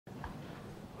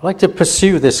I'd like to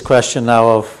pursue this question now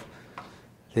of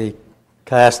the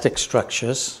chiastic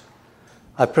structures.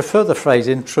 I prefer the phrase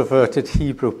introverted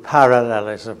Hebrew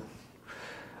parallelism,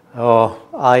 or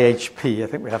IHP, I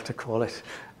think we have to call it.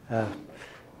 The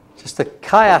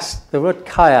word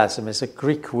chiasm is a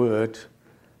Greek word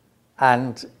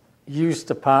and used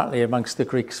apparently amongst the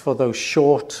Greeks for those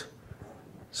short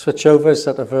switchovers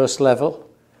at a verse level,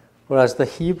 whereas the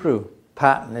Hebrew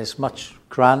pattern is much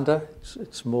grander,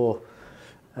 it's more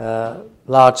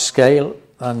large scale,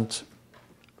 and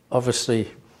obviously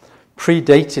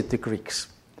predated the Greeks.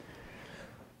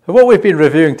 So what we've been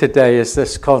reviewing today is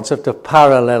this concept of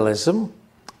parallelism.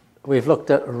 We've looked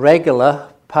at regular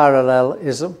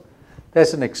parallelism.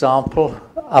 There's an example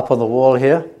up on the wall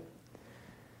here.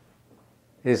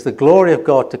 It is the glory of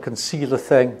God to conceal a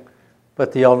thing,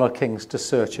 but the honor of kings to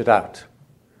search it out.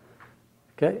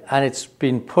 Okay, and it's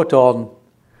been put on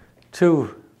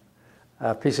two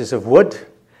pieces of wood,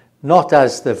 not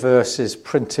as the verse is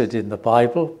printed in the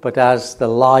Bible, but as the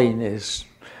line is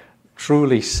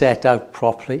truly set out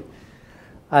properly.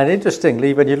 And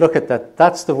interestingly, when you look at that,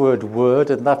 that's the word word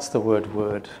and that's the word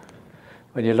word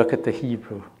when you look at the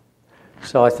Hebrew.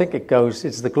 So I think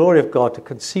it's the glory of God to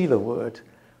conceal a word,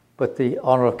 but the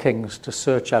honor of kings to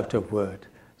search out a word.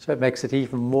 So it makes it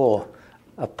even more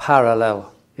a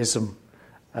parallelism,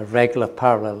 a regular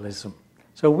parallelism.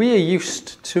 So we are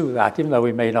used to that, even though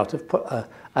we may not have put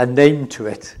a name to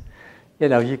it. You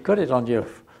know, you've got it on your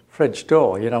fridge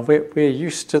door. You know, we're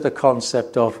used to the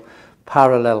concept of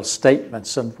parallel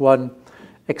statements and one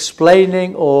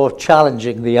explaining or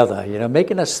challenging the other, you know,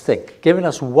 making us think, giving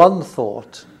us one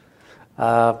thought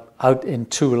out in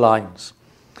two lines.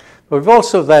 But we've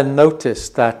also then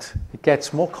noticed that it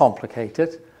gets more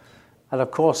complicated, and of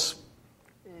course,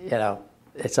 you know,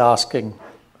 it's asking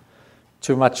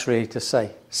too much really to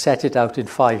say, set it out in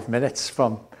 5 minutes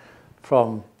from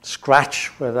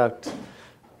scratch without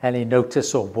any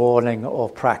notice or warning or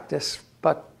practice.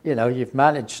 But, you know, you've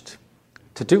managed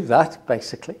to do that,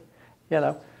 basically, you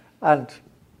know. And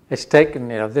it's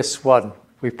taken, you know, this one,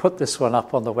 we put this one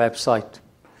up on the website,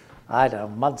 I don't know,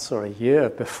 months or a year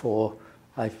before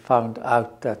I found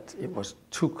out that it was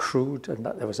too crude and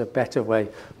that there was a better way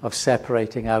of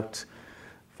separating out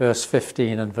verse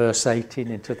 15 and verse 18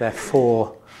 into their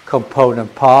four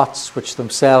component parts, which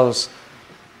themselves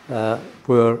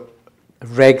were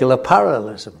regular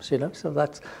parallelisms, you know. So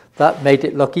that made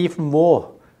it look even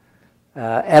more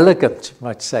elegant, you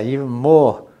might say, even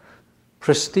more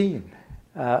pristine.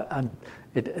 And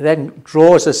it then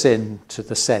draws us into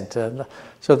the center.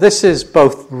 So this is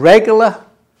both regular,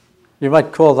 you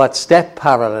might call that step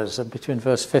parallelism between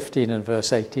verse 15 and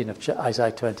verse 18 of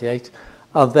Isaiah 28,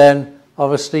 and then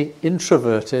obviously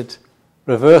introverted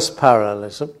reverse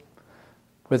parallelism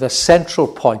with a central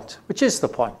point, which is the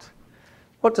point.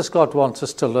 What does God want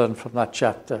us to learn from that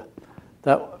chapter?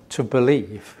 That to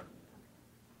believe,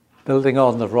 building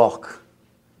on the rock,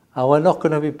 and we're not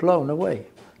going to be blown away.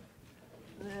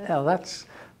 Now that's,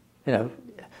 you know,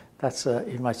 that's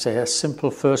you might say a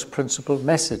simple first principle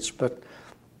message, but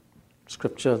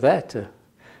Scripture there to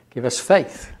give us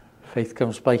faith. Faith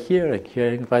comes by hearing,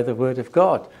 hearing by the word of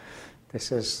God.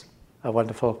 This is a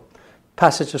wonderful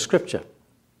passage of Scripture.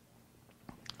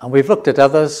 And we've looked at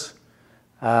others,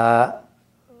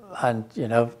 and, you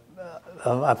know,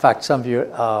 in fact, some of you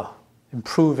are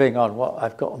improving on what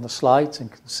I've got on the slides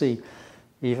and can see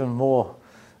even more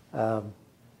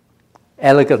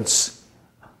elegance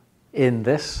in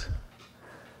this.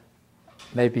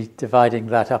 Maybe dividing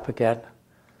that up again.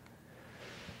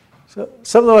 So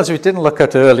some of the ones we didn't look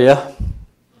at earlier,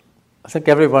 I think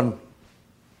everyone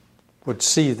would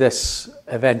see this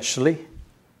eventually.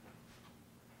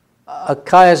 A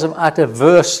chiasm at a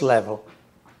verse level.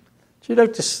 Do you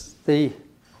notice the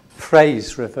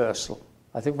phrase reversal?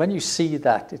 I think when you see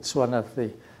that, it's one of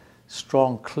the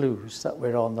strong clues that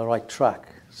we're on the right track.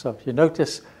 So if you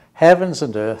notice heavens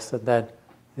and earth, and then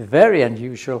the very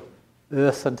unusual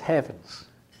earth and heavens.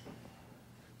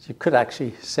 So you could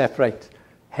actually separate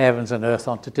heavens and earth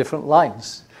onto different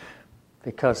lines,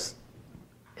 because,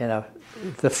 you know,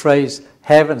 the phrase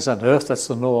heavens and earth, that's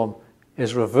the norm,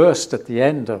 is reversed at the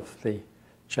end of the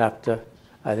chapter,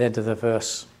 at the end of the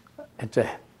verse, into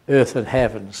earth and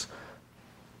heavens,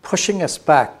 pushing us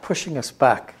back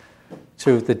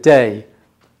to the day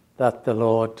that the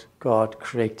Lord God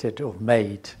created or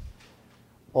made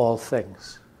all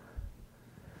things.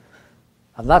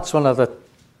 And that's one of the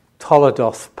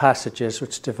Toledoth passages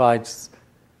which divides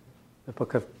the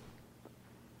book of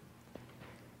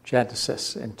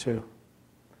Genesis into,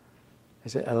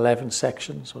 is it 11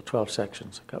 sections or 12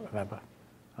 sections? I can't remember.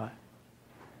 Right.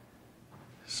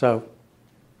 So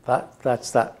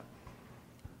That's that.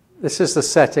 This is the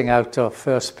setting out of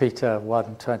 1 Peter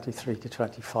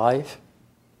 1:23-25.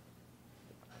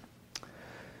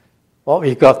 What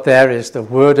we've got there is the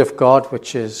Word of God,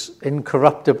 which is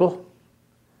incorruptible.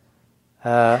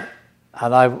 And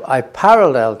I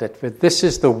paralleled it with, this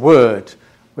is the Word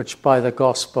which by the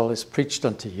gospel is preached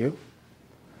unto you.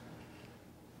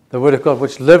 The Word of God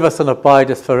which liveth and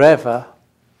abideth forever.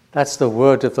 That's the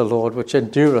Word of the Lord which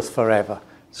endureth forever.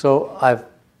 So I've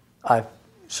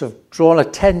sort of drawn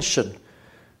attention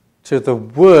to the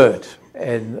Word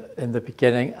in the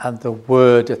beginning and the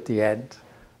Word at the end.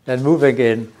 Then moving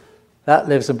in, that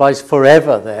lives and abides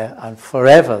forever there and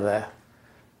forever there.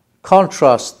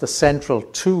 Contrast the central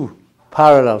two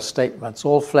parallel statements.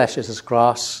 All flesh is as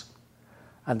grass,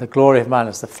 and the glory of man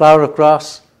is the flower of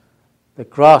grass. The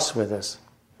grass withers,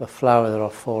 the flower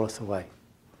thereof falleth away.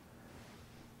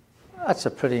 That's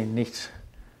a pretty neat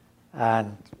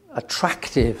and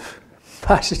attractive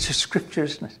passage of Scripture,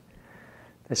 isn't it?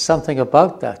 There's something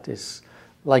about that. It's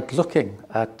like looking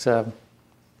at a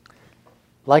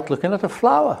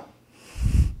flower.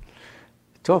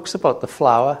 It talks about the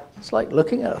flower. It's like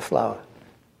looking at a flower,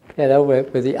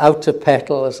 with the outer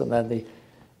petals and then the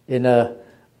inner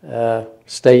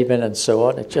stamen and so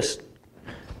on. It's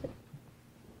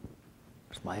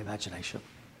my imagination.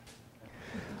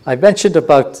 I mentioned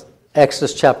about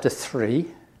Exodus chapter 3.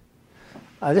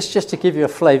 This is just to give you a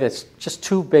flavour. It's just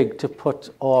too big to put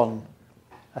on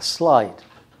a slide.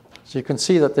 So you can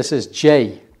see that this is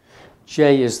J.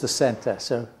 J is the centre.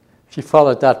 So if you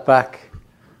followed that back,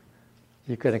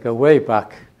 you're going to go way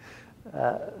back.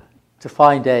 To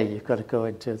find A, you've got to go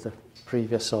into the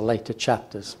previous or later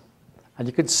chapters. And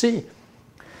you can see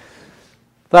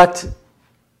that,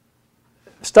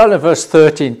 starting at verse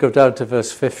 13, go down to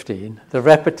verse 15, the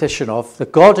repetition of, the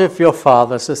God of your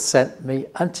fathers hath sent me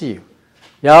unto you.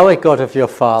 Yahweh God of your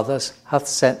fathers hath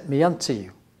sent me unto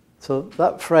you. So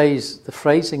that phrase, the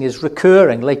phrasing is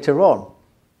recurring later on.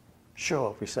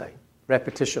 Sure, we say.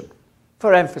 Repetition.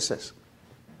 For emphasis.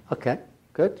 Okay,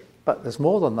 good. But there's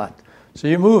more than that. So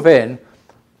you move in, it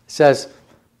says,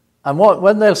 and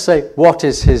when they'll say, what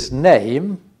is his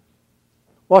name?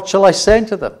 What shall I say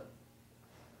unto them?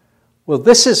 Well,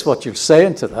 this is what you'll say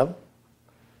unto them.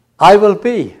 I will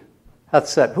be, hath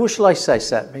sent. Who shall I say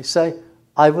sent me? Say,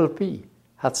 I will be,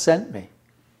 hath sent me.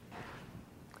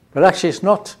 But actually it's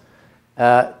not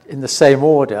in the same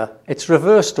order. It's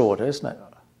reversed order, isn't it?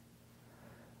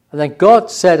 And then God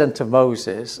said unto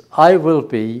Moses, I will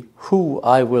be who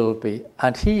I will be.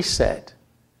 And he said.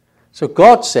 So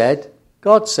God said,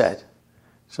 God said.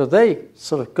 So they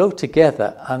sort of go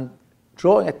together and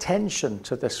drawing attention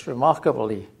to this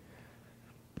remarkably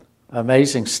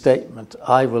amazing statement,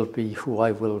 I will be who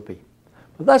I will be.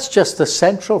 But that's just the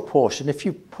central portion. If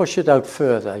you push it out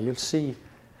further, you'll see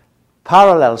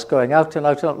parallels going out and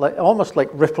out, and out, almost like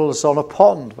ripples on a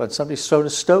pond when somebody's thrown a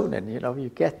stone in.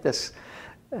 You get this.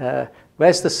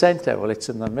 Where's the center? Well, it's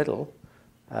in the middle.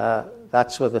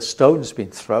 That's where the stone's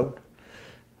been thrown.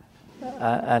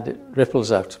 And it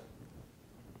ripples out.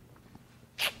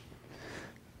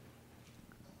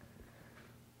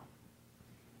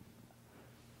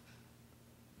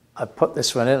 I put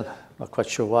this one in. Not quite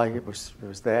sure why it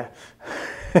was there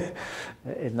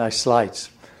in those slides.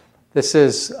 This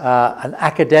is an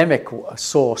academic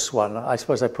source one. I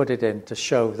suppose I put it in to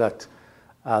show that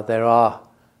there are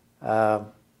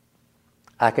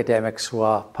academics who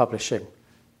are publishing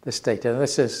this data. And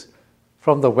this is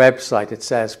from the website. It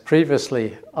says,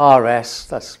 previously RS,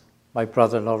 that's my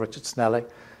brother-in-law Richard Snelling,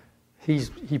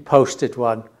 he posted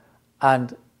one.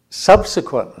 And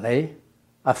subsequently,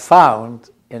 I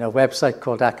found in a website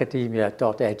called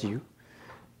academia.edu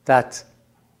that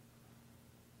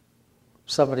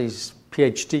somebody's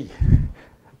PhD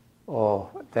or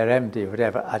their MD or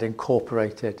whatever had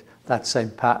incorporated that same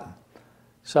pattern.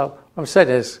 So what I'm saying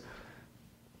is,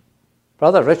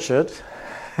 Brother Richard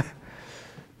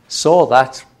saw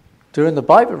that during the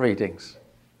Bible readings.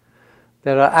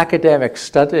 There are academics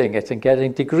studying it and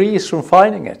getting degrees from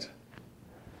finding it.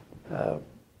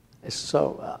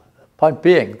 Point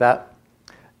being that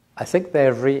I think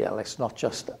they're real. It's not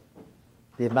just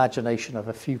the imagination of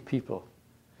a few people.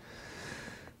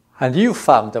 And you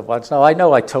found them once. Now, I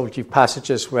know I told you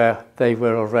passages where I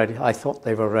thought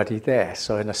they were already there.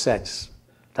 So in a sense,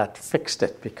 that fixed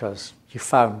it because you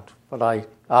found what I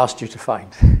asked you to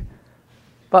find.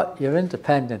 But you're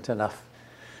independent enough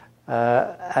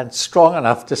and strong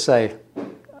enough to say,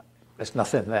 there's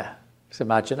nothing there. It's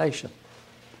imagination.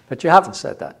 But you haven't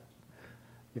said that.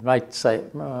 You might say,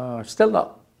 still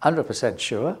not 100%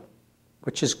 sure,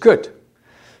 which is good.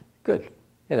 Good.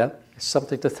 It's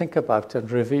something to think about and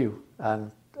review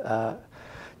and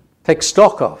take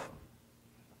stock of.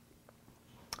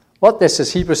 What this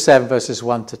is, Hebrews 7 verses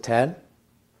 1 to 10.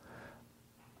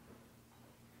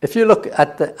 If you look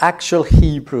at the actual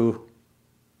Hebrew,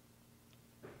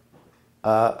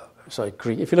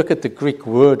 Greek, if you look at the Greek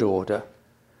word order,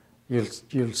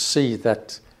 you'll see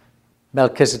that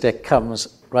Melchizedek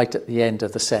comes right at the end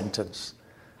of the sentence.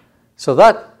 So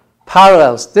that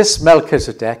parallels this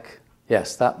Melchizedek,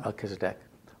 yes, that Melchizedek,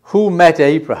 who met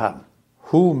Abraham,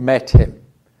 who met him,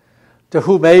 to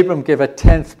whom Abram gave a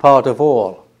 10th part of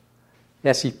all.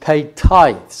 Yes, he paid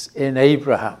tithes in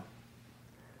Abraham,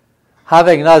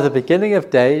 having neither beginning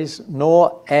of days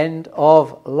nor end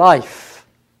of life.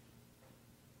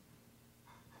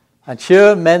 And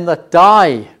here men that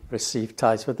die receive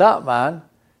tithes, but that man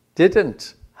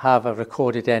didn't have a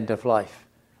recorded end of life.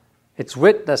 It's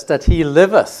witnessed that he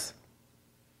liveth.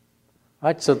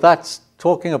 Right, so that's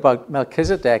talking about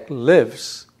Melchizedek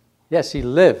lives. Yes, he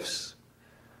lives.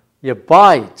 He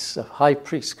abides a high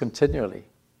priest continually.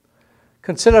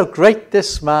 Consider how great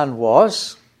this man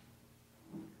was.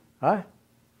 Right?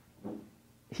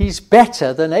 He's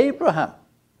better than Abraham.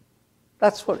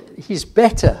 He's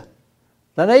better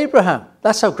than Abraham.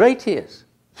 That's how great he is.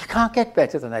 You can't get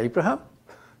better than Abraham.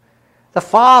 The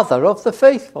father of the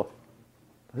faithful.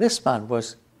 This man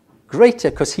was greater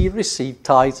because he received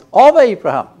tithes of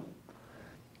Abraham.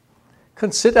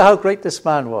 Consider how great this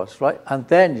man was, right? And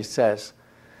then he says,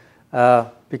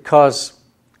 because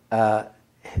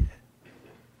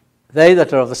they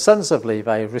that are of the sons of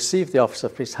Levi receive the office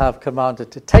of priests have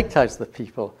commanded to take tithes of the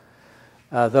people,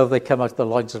 though they come out of the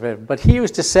loins of Aaron. But he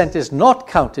whose descent is not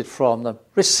counted from them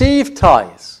receive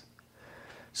tithes.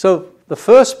 So the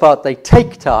first part, they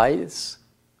take tithes,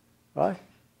 right?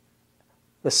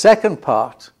 The second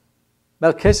part,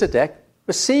 Melchizedek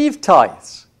received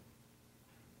tithes.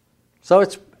 So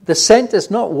the cent is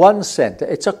not one cent.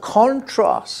 It's a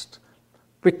contrast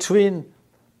between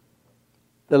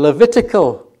the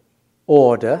Levitical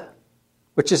order,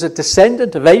 which is a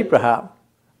descendant of Abraham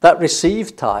that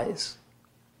received tithes,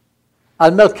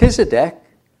 and Melchizedek,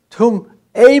 to whom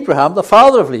Abraham, the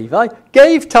father of Levi,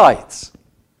 gave tithes.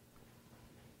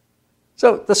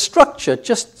 So the structure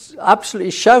just absolutely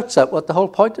shouts out what the whole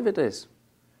point of it is.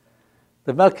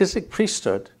 The Melchizedek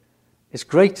priesthood is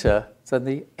greater than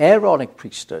the Aaronic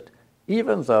priesthood,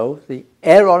 even though the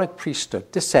Aaronic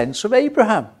priesthood descends from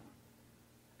Abraham.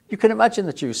 You can imagine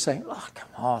the Jews saying, "Oh, come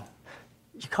on.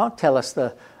 You can't tell us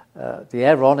the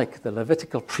Aaronic, the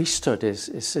Levitical priesthood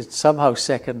is somehow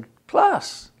second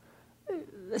class.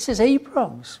 This is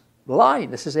Abram's line.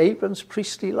 This is Abram's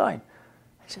priestly line."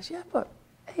 He says, "Yeah, but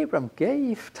Abram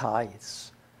gave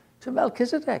tithes to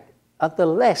Melchizedek, and the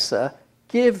lesser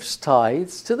gives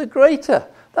tithes to the greater."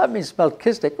 That means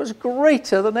Melchizedek was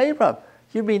greater than Abraham.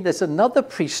 You mean there's another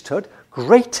priesthood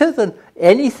greater than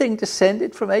anything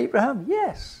descended from Abraham?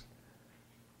 Yes.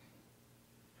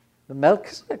 The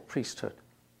Melchizedek priesthood,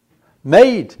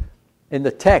 made in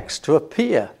the text to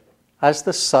appear as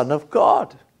the Son of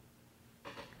God.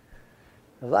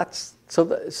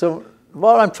 So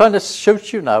what I'm trying to show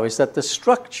you now is that the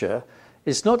structure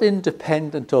is not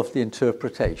independent of the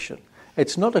interpretation.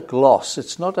 It's not a gloss.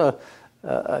 It's not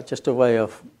just a way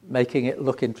of making it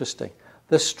look interesting.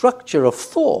 The structure of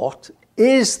thought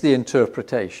is the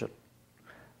interpretation.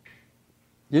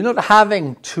 You're not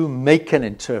having to make an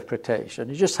interpretation.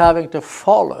 You're just having to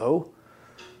follow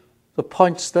the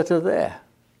points that are there.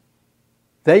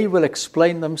 They will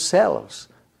explain themselves,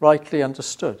 rightly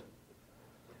understood.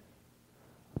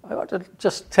 I want to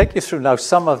just take you through now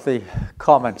some of the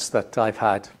comments that I've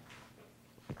had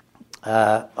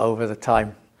over the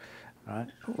time, right?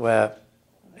 Where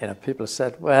people have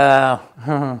said, "Well,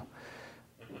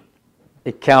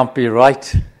 it can't be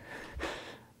right.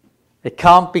 It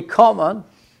can't be common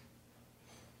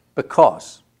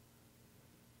because."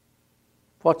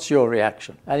 What's your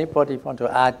reaction? Anybody want to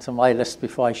add to my list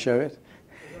before I show it?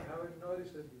 I haven't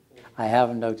noticed it before. I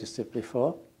haven't noticed it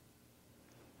before.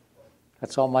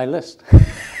 That's on my list.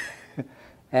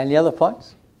 Any other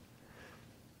points?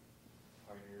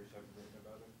 Pioneers haven't written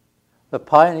about it? The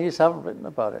pioneers haven't written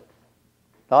about it.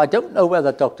 Now, I don't know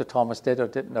whether Dr. Thomas did or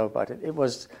didn't know about it. It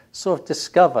was sort of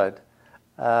discovered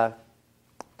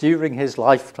during his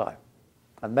lifetime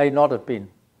and may not have been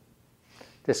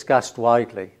discussed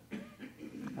widely.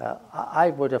 I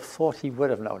would have thought he would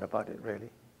have known about it, really.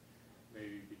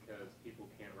 Maybe because people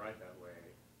can't write that way.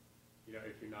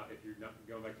 If you're not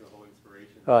going back to the whole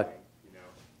inspiration Right. thing,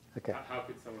 Okay. how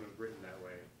could someone have written that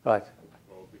way? Right.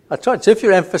 Well, because That's right. So if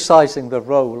you're emphasizing the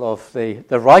role of the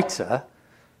writer,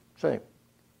 say,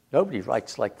 nobody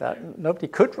writes like that. Nobody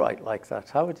could write like that.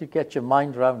 How would you get your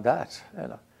mind around that?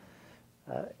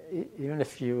 Even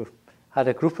if you had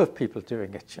a group of people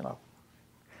doing it, I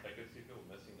could see people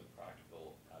missing the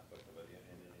practical aspect of it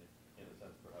in a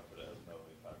sense perhaps it has no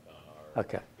impact on our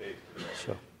Okay. faith.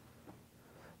 Sure.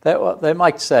 They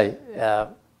might say,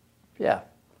 yeah.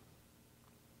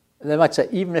 They might say,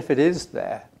 even if it is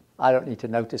there, I don't need to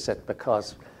notice it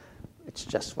because it's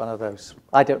just one of those.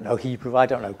 I don't know Hebrew, I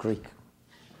don't know Greek.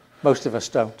 Most of us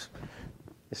don't.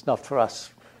 It's not for us.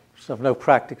 It's of no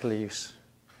practical use.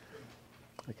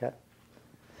 Okay?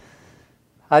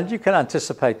 And you can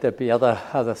anticipate there'd be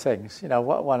other things.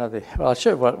 I'll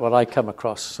show you what I come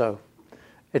across. So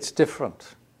it's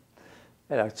different.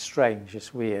 It's strange,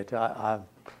 it's weird.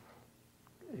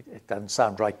 It doesn't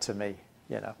sound right to me,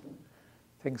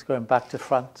 Things going back to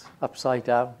front, upside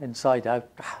down, inside out.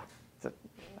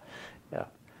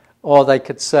 Or they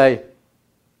could say,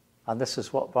 and this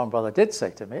is what one brother did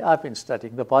say to me, I've been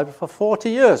studying the Bible for 40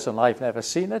 years and I've never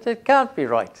seen it. It can't be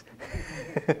right.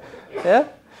 Yeah?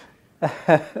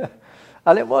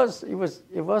 And it was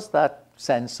that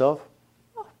sense of,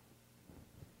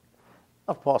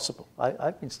 not possible.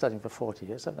 I've been studying for 40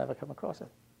 years. I've never come across it.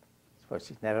 I suppose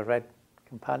he's never read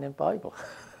Companion Bible.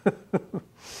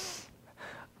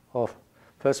 Or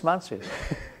First Mansfield.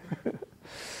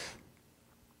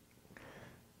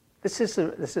 This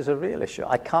is a real issue.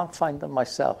 I can't find them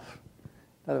myself.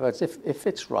 In other words, if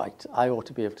it's right, I ought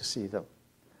to be able to see them.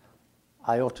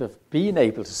 I ought to have been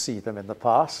able to see them in the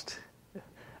past.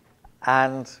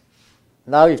 And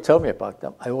now you've told me about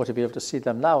them, I ought to be able to see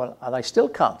them now, and I still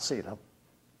can't see them.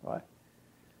 Right?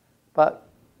 But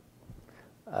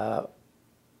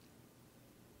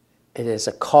it is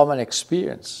a common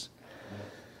experience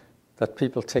that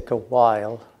people take a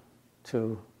while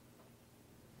to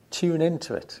tune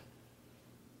into it.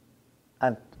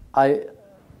 And I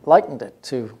likened it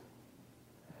to,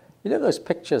 those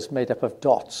pictures made up of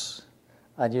dots,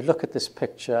 and you look at this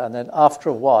picture, and then after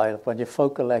a while, when your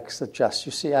focal length adjusts,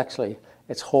 you see actually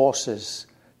it's horses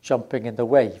jumping in the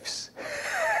waves.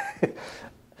 And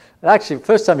actually, the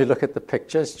first time you look at the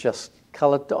picture, it's just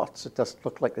coloured dots. It doesn't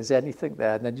look like there's anything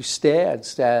there. And then you stare,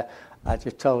 and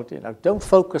you're told, don't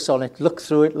focus on it, look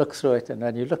through it, and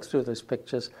then you look through those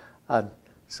pictures, and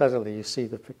suddenly you see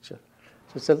the picture.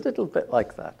 So it's a little bit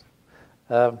like that.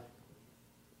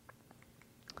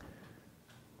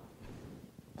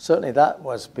 Certainly that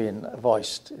was being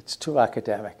voiced. It's too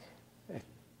academic. Been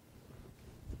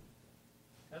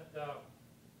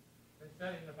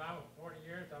studying the Bible for 40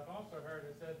 years. I've also heard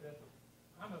it said that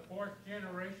I'm a fourth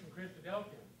generation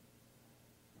Christadelphian.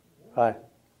 Right.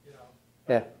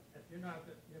 Yeah. If you're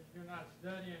not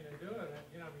studying and doing it,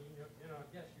 I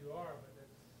guess you are, but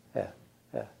it's... Yeah.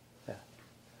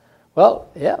 Well,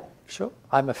 yeah, sure.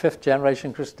 I'm a fifth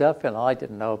generation Christadelphian. I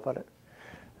didn't know about it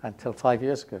until 5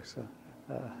 years ago. So,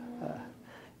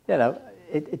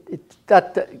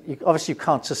 obviously you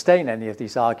can't sustain any of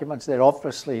these arguments. They're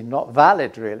obviously not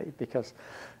valid, really, because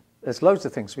there's loads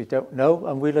of things we don't know,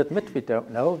 and we'll admit we don't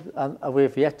know, and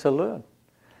we've yet to learn.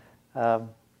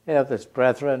 There's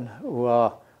brethren who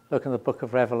are looking at the book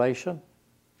of Revelation,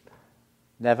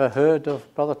 never heard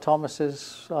of Brother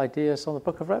Thomas's ideas on the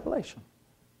book of Revelation,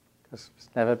 because it's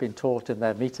never been taught in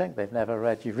their meeting. They've never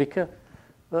read Eureka,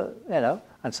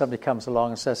 and somebody comes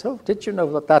along and says, oh, did you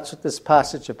know that that's what this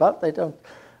passage is about? They don't.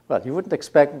 Well, you wouldn't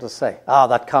expect them to say,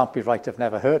 that can't be right, I've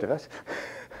never heard of it.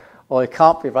 Or it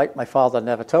can't be right, my father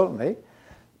never told me.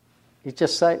 You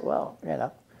just say, well,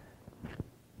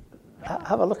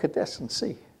 have a look at this and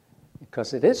see,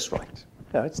 because it is right.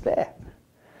 It's there.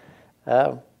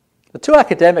 The too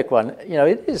academic one,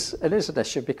 it is an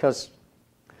issue because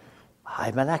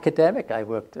I'm an academic. I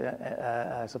worked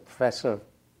as a professor of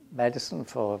medicine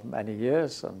for many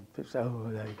years, and people say, oh,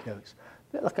 there he goes.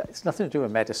 Look, it's nothing to do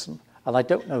with medicine, and I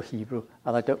don't know Hebrew,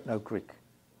 and I don't know Greek.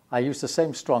 I use the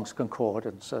same Strong's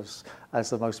Concordance as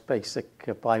the most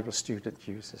basic Bible student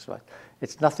uses, right?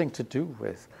 It's nothing to do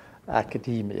with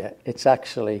academia. It's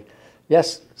actually,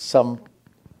 yes, some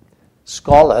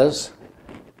scholars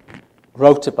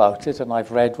wrote about it, and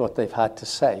I've read what they've had to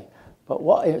say. But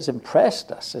what has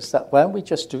impressed us is that when we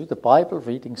just do the Bible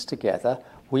readings together,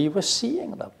 we were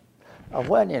seeing them. And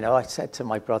when, I said to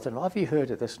my brother-in-law, have you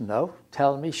heard of this? No.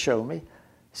 Tell me, show me. He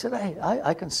said, hey,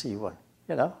 I can see one,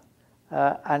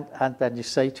 And then you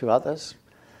say to others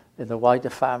in the wider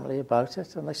family about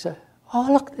it, and they say, oh,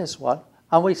 look, there's one.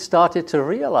 And we started to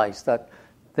realize that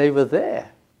they were there.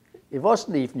 It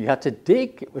wasn't even, you had to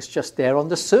dig. It was just there on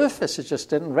the surface. It just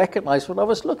didn't recognize what I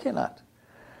was looking at.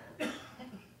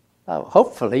 Now,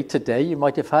 hopefully today you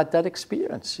might have had that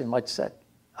experience. You might say,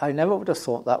 I never would have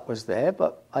thought that was there,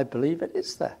 but I believe it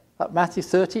is there. That Matthew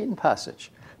 13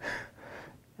 passage.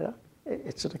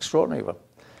 It's an extraordinary one.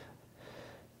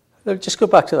 Let me just go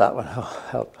back to that one. Oh,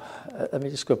 help. Let me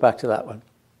just go back to that one.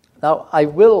 Now, I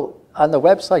will, and the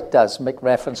website does make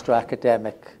reference to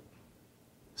academic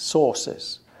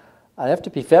sources. I have to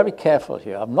be very careful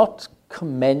here. I'm not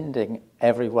commending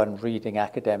everyone reading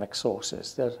academic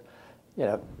sources. There's,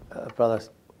 a brother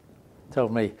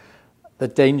told me the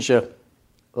danger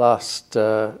last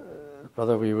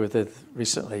brother we were with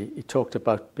recently, he talked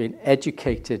about being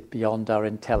educated beyond our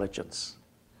intelligence,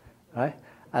 right?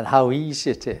 And how easy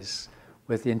it is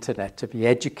with the internet to be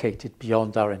educated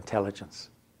beyond our intelligence.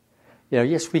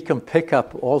 Yes, we can pick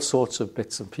up all sorts of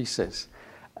bits and pieces.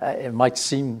 It might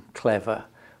seem clever,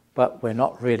 but we're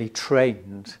not really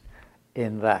trained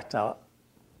in that. Now,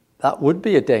 that would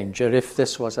be a danger if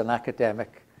this was an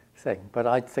academic thing, but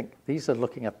I think these are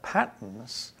looking at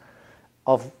patterns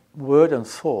of word and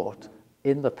thought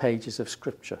in the pages of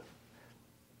Scripture.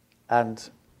 And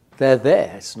they're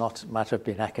there. It's not a matter of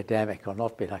being academic or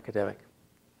not being academic.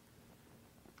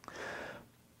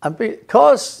 And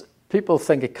because people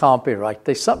think it can't be right,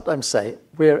 they sometimes say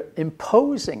we're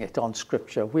imposing it on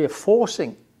Scripture. We're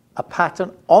forcing a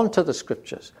pattern onto the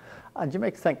Scriptures. And you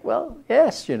may think, well,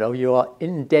 yes, you are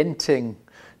indenting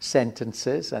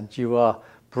sentences and you are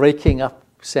breaking up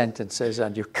sentences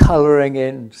and you're colouring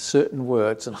in certain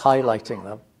words and highlighting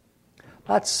them.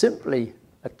 That's simply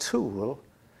a tool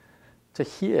to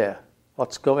hear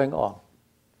what's going on.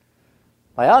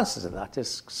 My answer to that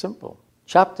is simple.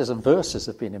 Chapters and verses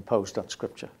have been imposed on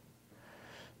Scripture.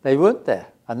 They weren't there.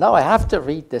 And now I have to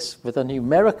read this with a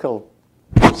numerical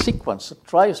sequence that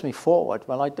drives me forward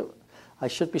when I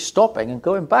should be stopping and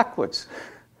going backwards.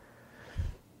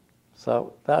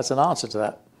 So that's an answer to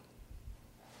that.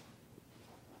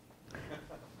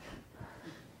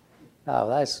 Now,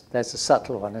 there's a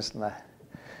subtle one, isn't there?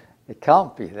 It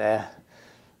can't be there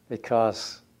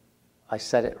because I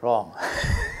said it wrong,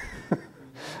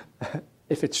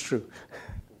 if it's true.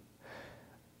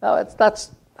 Now,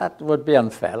 that would be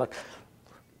unfair. Look,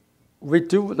 we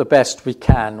do the best we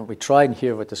can. We try and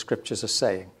hear what the Scriptures are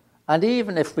saying. And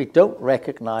even if we don't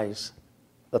recognize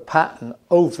the pattern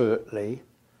overtly,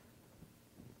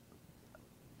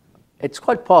 it's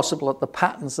quite possible that the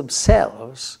patterns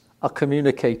themselves are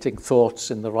communicating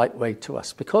thoughts in the right way to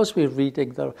us. Because we're reading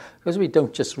because we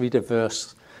don't just read a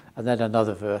verse and then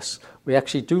another verse, we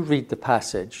actually do read the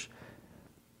passage.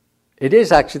 It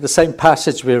is actually the same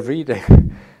passage we're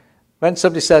reading. When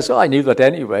somebody says, I knew that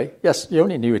anyway, yes, you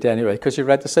only knew it anyway because you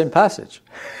read the same passage.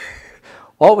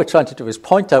 All we're trying to do is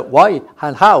point out why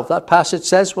and how that passage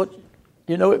says what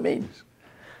it means.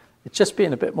 It's just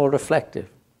being a bit more reflective.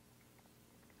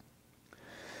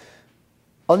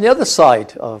 On the other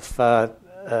side of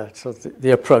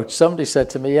the approach, somebody said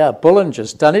to me,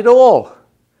 Bullinger's done it all.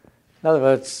 In other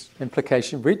words,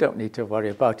 implication, we don't need to worry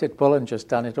about it. Bullinger's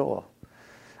done it all.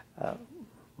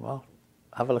 Well,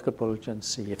 have a look at Bullinger and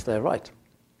see if they're right.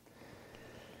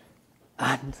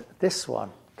 And this one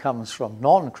comes from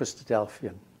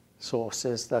non-Christadelphian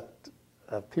sources that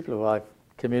people who I've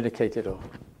communicated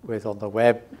with on the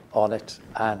web on it,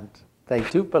 and they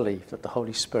do believe that the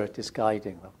Holy Spirit is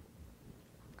guiding them.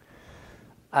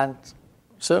 And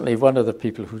certainly one of the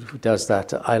people who does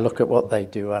that, I look at what they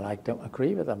do and I don't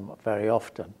agree with them very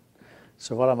often.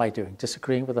 So what am I doing?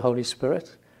 Disagreeing with the Holy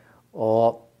Spirit?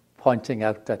 Or pointing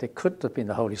out that it could have been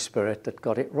the Holy Spirit that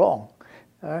got it wrong?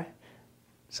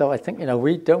 So I think,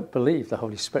 we don't believe the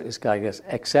Holy Spirit is guiding us,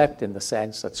 except in the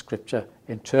sense that Scripture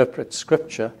interprets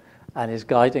Scripture and is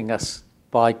guiding us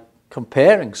by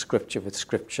comparing Scripture with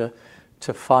Scripture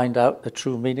to find out the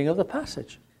true meaning of the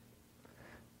passage.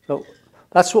 So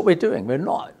that's what we're doing. We're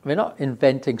not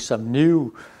inventing some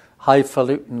new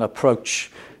highfalutin approach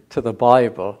to the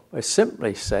Bible. We're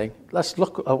simply saying, let's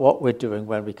look at what we're doing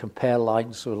when we compare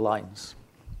lines with lines.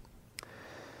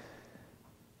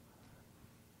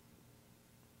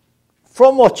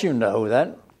 From what you know,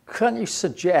 then, can you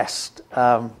suggest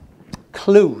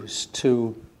clues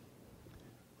to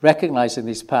recognizing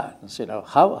these patterns?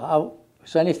 How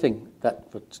is there anything that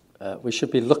we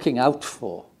should be looking out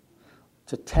for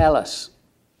to tell us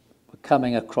we're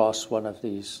coming across one of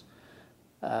these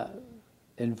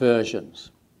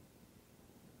inversions?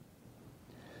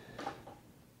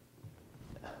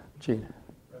 Gene?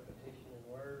 Repetition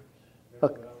of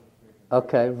words.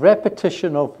 Okay,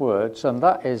 repetition of words, and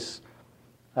that is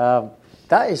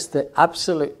the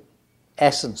absolute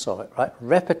essence of it, right?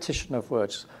 Repetition of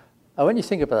words. And when you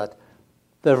think about that,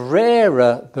 the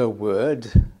rarer the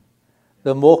word,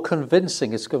 the more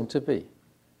convincing it's going to be.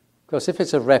 Because if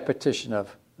it's a repetition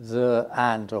of the,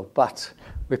 and, or but,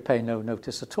 we pay no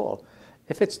notice at all.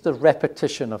 If it's the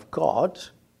repetition of God,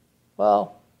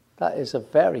 well, That is a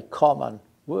very common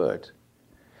word.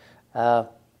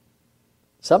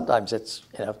 Sometimes it's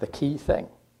the key thing,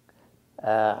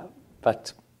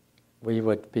 but we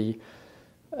would be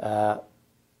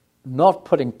not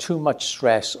putting too much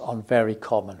stress on very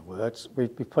common words.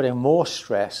 We'd be putting more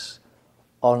stress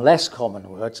on less common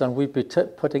words, and we'd be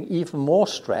putting even more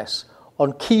stress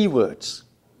on key words.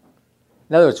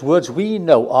 In other words, words we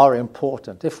know are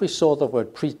important. If we saw the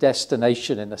word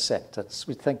predestination in a sentence,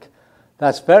 we'd think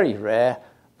that's very rare.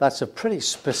 That's a pretty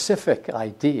specific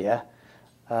idea.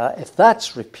 If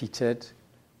that's repeated,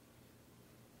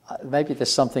 maybe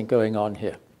there's something going on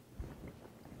here.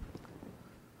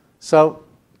 So,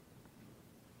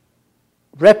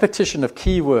 repetition of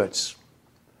keywords.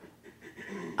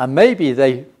 And maybe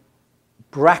they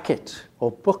bracket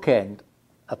or bookend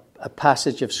a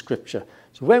passage of Scripture.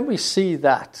 So when we see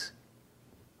that,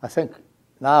 I think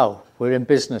now we're in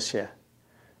business here.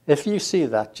 If you see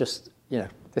that, just,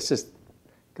 this is,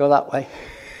 go that way,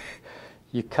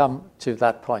 you come to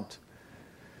that point.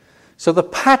 So the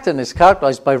pattern is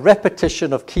characterized by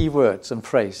repetition of key words and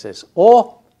phrases,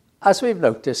 or, as we've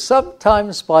noticed,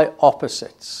 sometimes by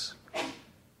opposites.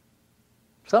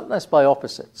 Sometimes by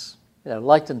opposites.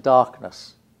 Light and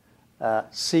darkness,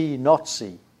 see, not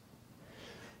see.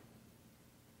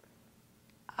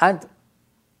 And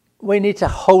we need to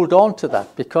hold on to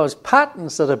that, because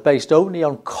patterns that are based only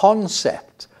on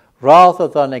concept rather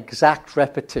than exact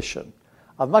repetition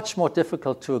are much more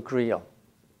difficult to agree on.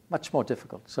 Much more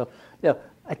difficult. So,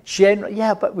 a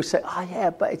general, but we say,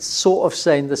 but it's sort of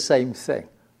saying the same thing.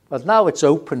 But now it's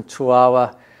open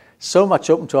to so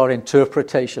much open to our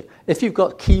interpretation. If you've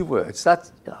got keywords,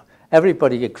 that's,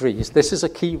 everybody agrees this is a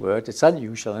keyword, it's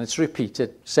unusual, and it's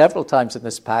repeated several times in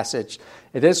this passage.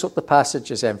 It is what the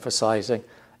passage is emphasizing.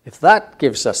 If that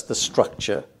gives us the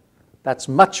structure, that's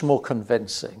much more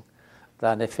convincing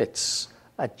than if it's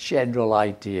a general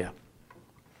idea.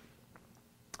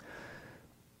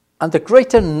 And the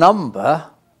greater number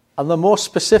and the more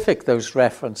specific those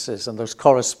references and those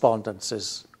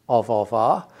correspondences of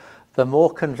are, the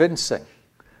more convincing.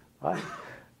 Right?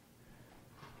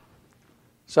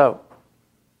 So,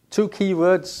 2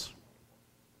 keywords,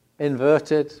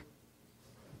 inverted,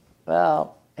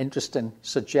 interesting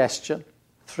suggestion.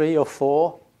 3 or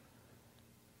 4,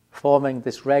 forming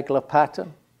this regular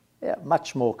pattern,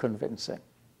 much more convincing.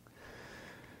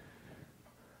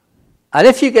 And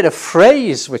if you get a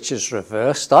phrase which is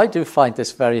reversed, I do find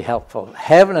this very helpful.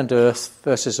 Heaven and earth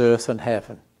versus earth and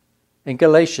heaven. In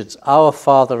Galatians, our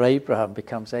father Abraham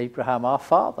becomes Abraham our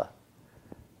father.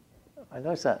 I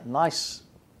notice that nice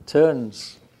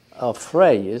turns of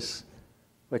phrase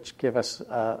which give us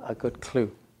a good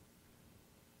clue.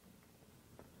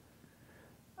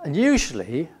 And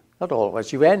usually, not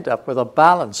always, you end up with a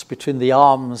balance between the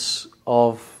arms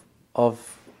of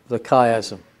the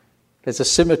chiasm. There's a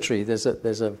symmetry, there's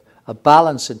a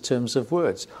balance in terms of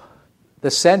words.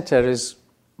 The center is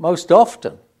most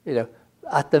often,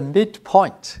 at the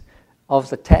midpoint of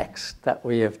the text that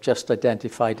we have just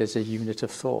identified as a unit of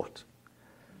thought.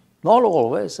 Not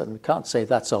always, and we can't say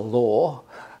that's a law,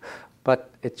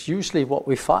 but it's usually what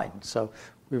we find, so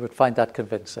we would find that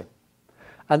convincing.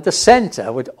 And the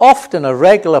center, with often a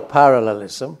regular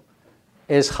parallelism,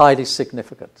 is highly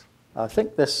significant. I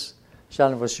think this,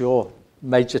 Shannon, was your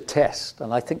major test,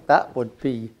 and I think that would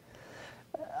be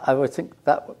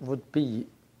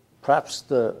perhaps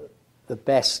the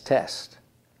best test.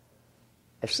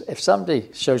 If somebody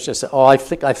shows you, I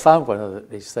think I found one of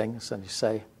these things, and you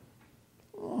say,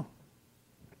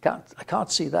 I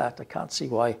can't see that. I can't see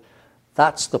why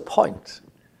that's the point.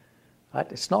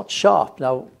 Right? It's not sharp.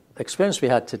 Now, the experience we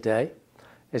had today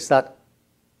is that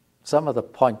some of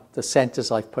the centers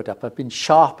I've put up have been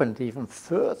sharpened even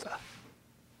further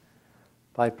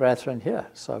by brethren here.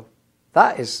 So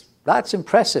that's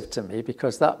impressive to me,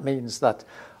 because that means that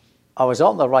I was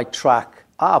on the right track.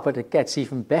 But it gets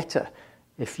even better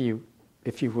if you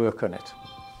work on it.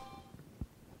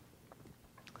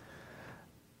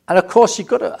 And of course, you've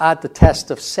got to add the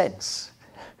test of sense.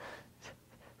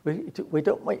 We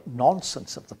don't make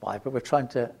nonsense of the Bible. We're trying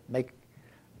to make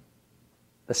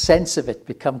the sense of it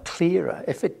become clearer.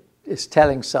 If it is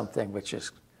telling something which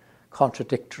is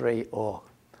contradictory or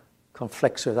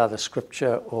conflicts with other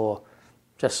scripture or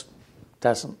just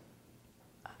doesn't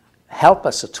help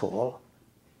us at all,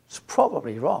 it's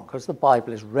probably wrong, because the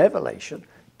Bible is revelation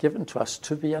given to us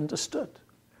to be understood,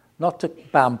 not to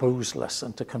bamboozle us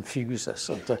and to confuse us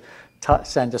and to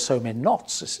send us home in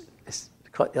knots. It's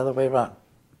quite the other way around.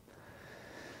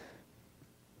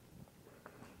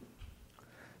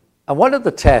 And one of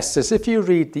the tests is if you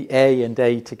read the A and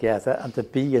A together and the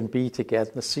B and B together,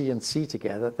 and the C and C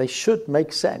together, they should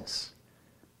make sense,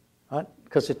 right?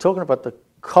 Because you're talking about the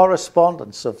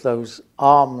correspondence of those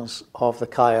arms of the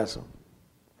chiasm.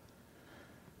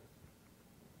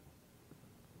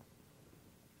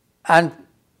 And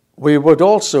we would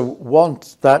also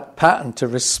want that pattern to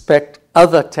respect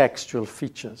other textual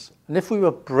features. And if we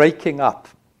were breaking up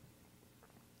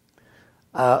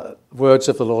words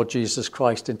of the Lord Jesus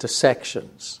Christ into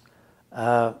sections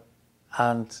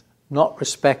and not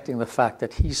respecting the fact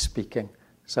that he's speaking,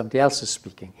 somebody else is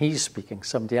speaking, he's speaking,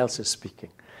 somebody else is speaking,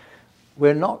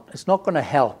 it's not going to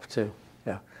help to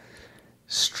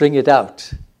string it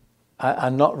out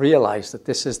and not realize that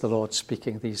this is the Lord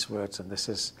speaking these words and this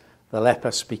is the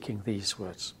leper speaking these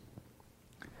words.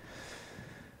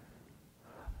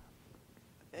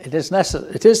 It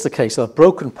is the case that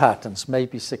broken patterns may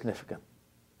be significant.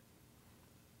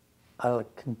 I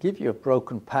can give you a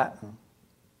broken pattern.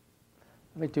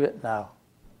 Let me do it now.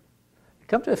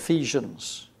 Come to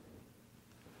Ephesians.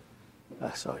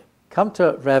 Come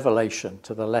to Revelation,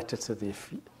 to the letter to the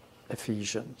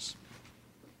Ephesians.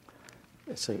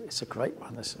 It's a great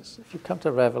one, this is. If you come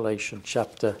to Revelation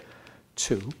chapter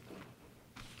 2,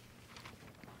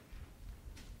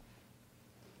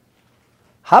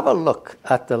 have a look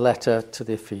at the letter to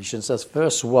the Ephesians. That's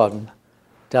verse 1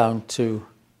 down to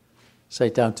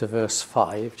verse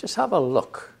 5. Just have a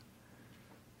look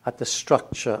at the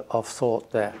structure of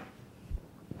thought there.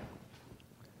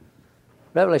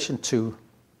 Revelation 2,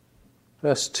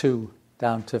 verse 2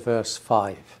 down to verse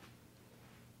 5.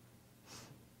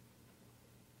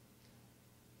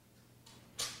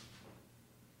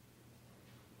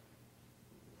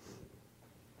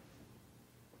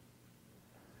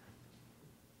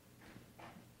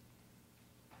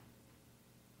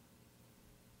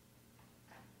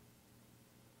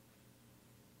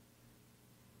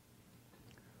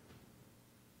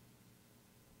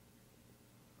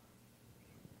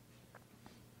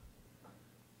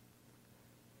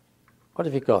 What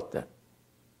have you got then?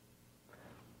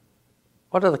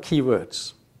 What are the key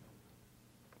words?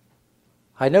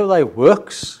 I know thy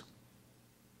works,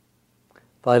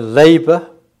 thy labour,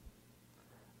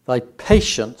 thy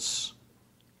patience,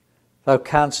 thou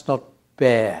canst not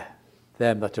bear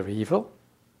them that are evil.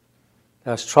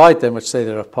 Thou hast tried them which say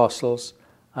they're apostles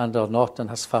and are not,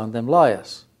 and hast found them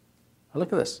liars. Now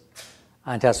look at this.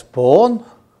 And hast borne,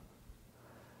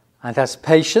 and hast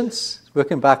patience,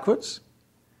 working backwards,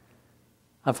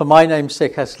 and for my name's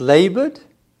sake has laboured,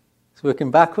 it's working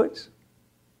backwards.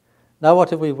 Now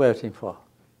what are we waiting for?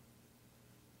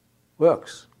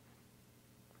 Works.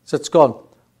 So it's gone.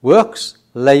 Works,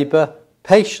 labour,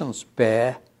 patience,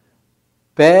 bear,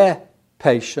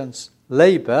 patience,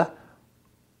 labour.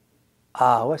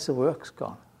 Where's the works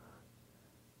gone?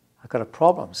 I've got a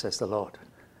problem, says the Lord.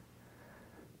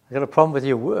 I've got a problem with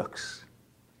your works.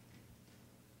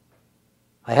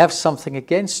 I have something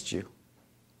against you,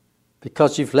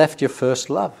 because you've left your first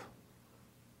love.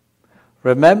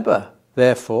 Remember,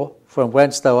 therefore, from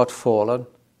whence thou art fallen,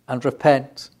 and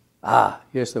repent.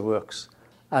 Here's the works.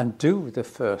 And do the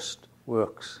first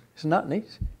works. Isn't that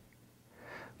neat?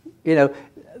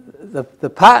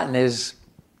 The pattern is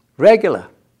regular.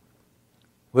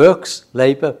 Works,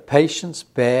 labour, patience,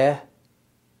 bear.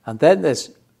 And then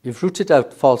you've rooted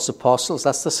out false apostles.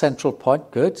 That's the central point.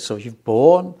 Good. So you've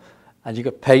borne, and you've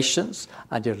got patience,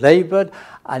 and you've laboured,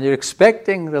 and you're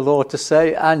expecting the Lord to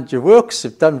say, and your works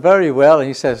have done very well, and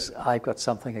he says, I've got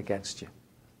something against you.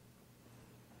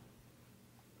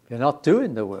 You're not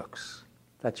doing the works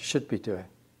that you should be doing.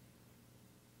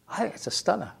 I think it's a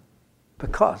stunner,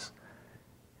 because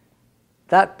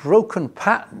that broken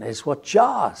pattern is what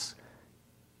jars.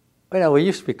 We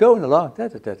used to be going along,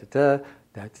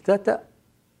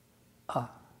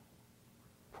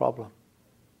 problem.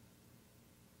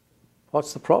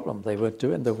 What's the problem? They were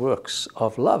doing the works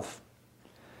of love.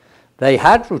 They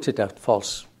had rooted out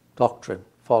false doctrine,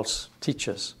 false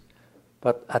teachers,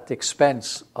 but at the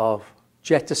expense of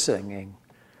jettisoning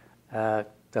the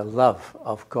love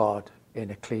of God in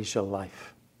ecclesial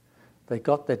life. They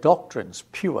got their doctrines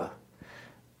pure,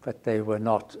 but they were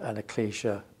not an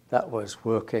ecclesia that was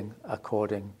working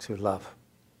according to love.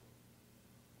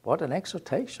 What an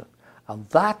exhortation. And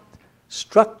that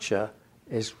structure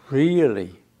is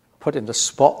really putting the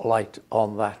spotlight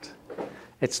on that.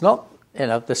 It's not,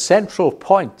 the central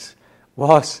point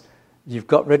was you've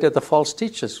got rid of the false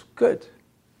teachers. Good.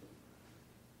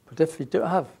 But if you don't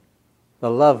have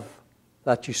the love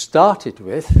that you started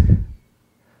with,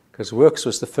 because works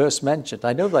was the first mentioned,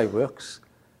 I know thy works,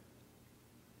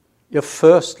 your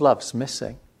first love's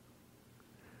missing.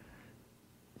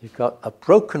 You've got a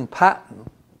broken pattern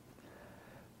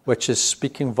which is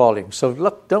speaking volumes. So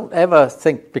look, don't ever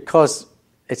think because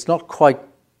it's not quite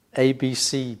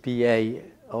ABCBA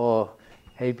or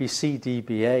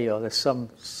ABCDBA or there's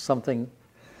something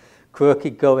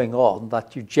quirky going on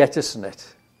that you jettison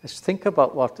it. Let's think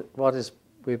about what is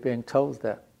we're being told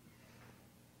there.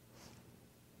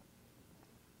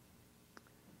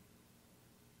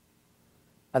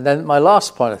 And then my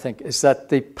last point, I think, is that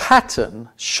the pattern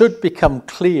should become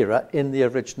clearer in the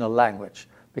original language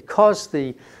because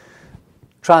the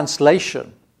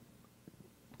translation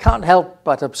can't help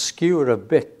but obscure a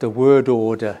bit the word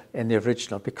order in the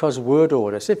original because word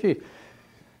orders, if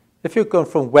you're going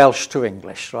from Welsh to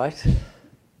English, right,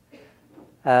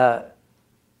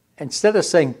 instead of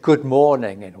saying good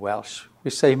morning in Welsh,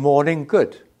 we say morning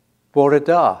good, bore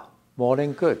da,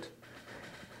 morning good.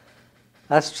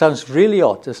 That sounds really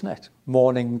odd, doesn't it?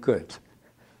 Morning good.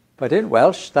 But in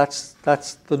Welsh, that's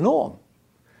the norm.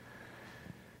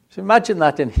 So imagine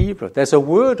that in Hebrew. There's a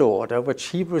word order which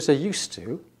Hebrews are used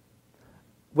to.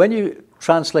 When you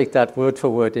translate that word for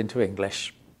word into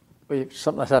English, we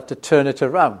sometimes have to turn it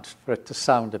around for it to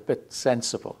sound a bit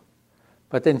sensible.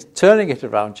 But in turning it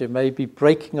around, you may be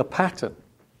breaking a pattern.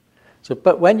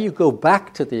 But when you go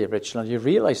back to the original, you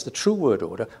realize the true word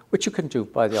order, which you can do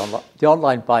by the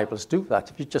online Bibles do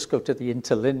that. If you just go to the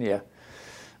interlinear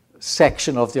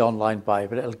section of the online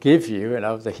Bible, it'll give you,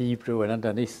 the Hebrew and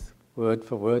underneath word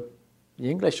for word the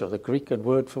English, or the Greek and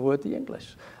word for word the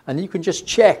English. And you can just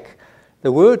check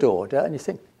the word order and you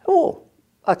think, oh,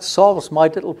 that solves my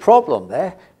little problem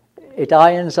there. It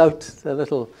irons out the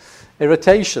little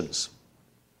irritations.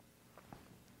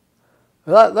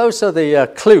 Those are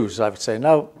the clues, I would say.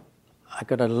 Now, I'm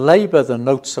going to labour the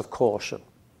notes of caution.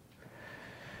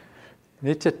 You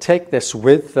need to take this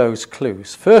with those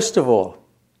clues. First of all,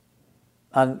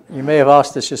 and you may have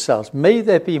asked this yourselves, may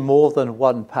there be more than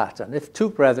one pattern? If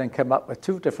two brethren come up with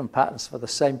two different patterns for the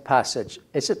same passage,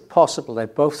 is it possible they're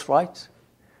both right?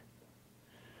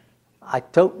 I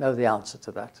don't know the answer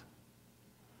to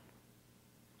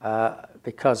that.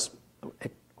 Because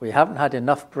we haven't had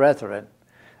enough brethren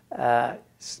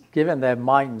given their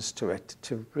minds to it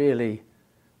to really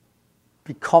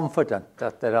be confident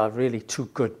that there are really two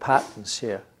good patterns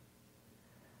here.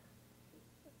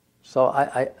 So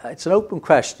it's an open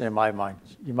question in my mind.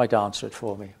 You might answer it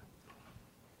for me.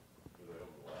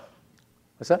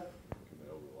 What's that?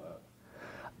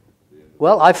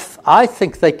 Well, I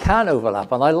think they can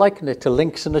overlap, and I liken it to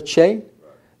links in a chain,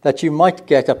 that you might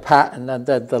get a pattern and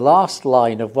then the last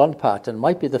line of one pattern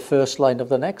might be the first line of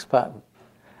the next pattern.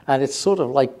 And it's sort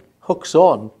of like hooks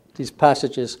on, these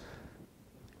passages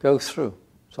go through.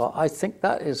 So I think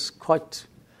that is quite,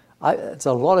 there's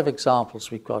a lot of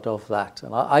examples we've got of that,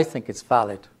 and I think it's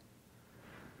valid.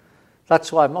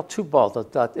 That's why I'm not too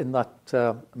bothered that in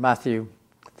that Matthew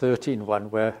 13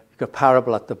 one, where you've got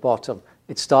parable at the bottom,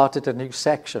 it started a new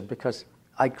section, because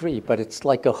I agree, but it's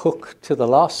like a hook to the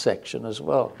last section as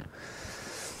well.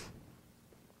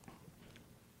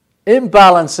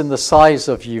 Imbalance in the size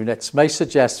of units may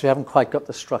suggest we haven't quite got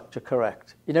the structure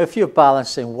correct. If you're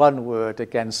balancing one word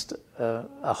against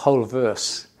a whole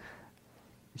verse,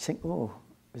 you think, oh,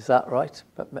 is that right?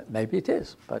 But maybe it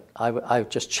is. But I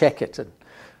would just check it and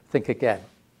think again.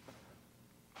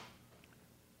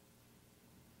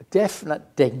 A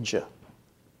definite danger,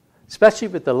 especially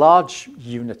with the large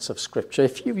units of Scripture.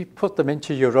 If you put them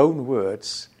into your own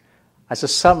words as a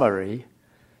summary,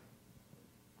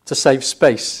 to save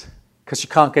space, because you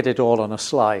can't get it all on a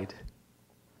slide,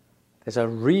 there's a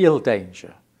real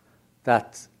danger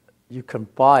that you can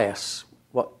bias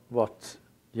what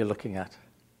you're looking at.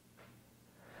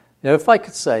 If I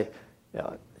could say,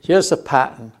 here's a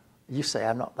pattern, you say,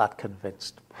 I'm not that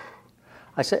convinced.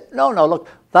 I say, no, look,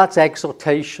 that's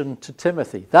exhortation to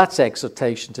Timothy. That's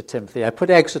exhortation to Timothy. I put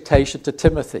exhortation to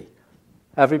Timothy.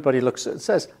 Everybody looks at it and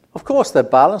says, of course they're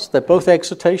balanced. They're both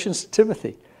exhortations to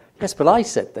Timothy. Yes, but I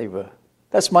said they were.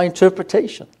 That's my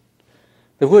interpretation.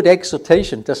 The word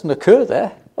exhortation doesn't occur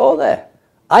there or there.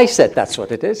 I said that's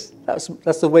what it is.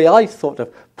 That's the way I thought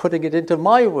of putting it into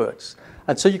my words.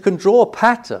 And so you can draw a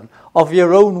pattern of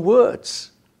your own words.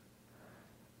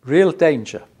 Real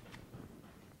danger.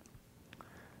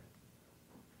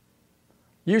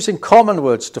 Using common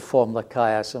words to form the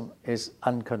chiasm is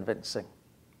unconvincing.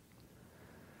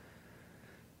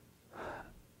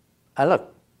 And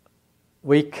look,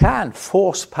 we can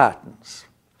force patterns.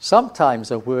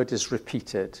 Sometimes a word is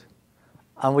repeated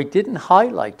and we didn't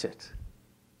highlight it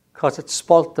because it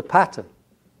spoilt the pattern.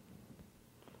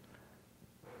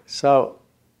 So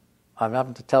I'm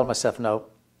having to tell myself, no,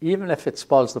 even if it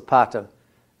spoils the pattern,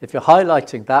 if you're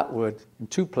highlighting that word in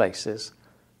two places,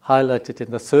 highlight it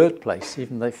in the third place,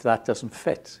 even if that doesn't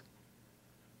fit.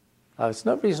 Now, there's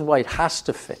no reason why it has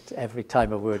to fit every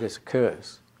time a word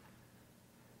occurs.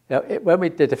 Now, when we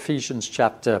did Ephesians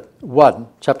chapter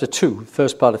 2,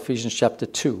 first part of Ephesians chapter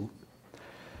 2,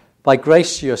 by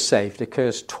grace you're saved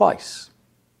occurs twice.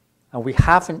 And we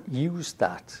haven't used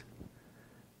that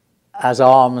as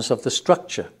arms of the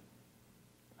structure.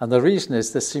 And the reason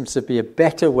is there seems to be a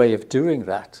better way of doing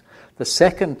that. The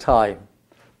second time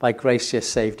by grace you're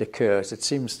saved occurs, it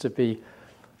seems to be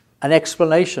an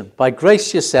explanation. By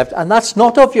grace you're saved, and that's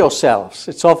not of yourselves,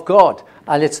 it's of God.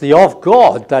 And it's the of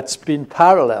God that's been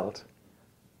paralleled.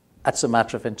 That's a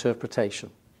matter of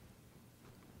interpretation.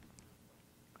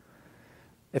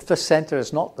 If the center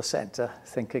is not the center,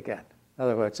 think again. In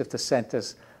other words, if the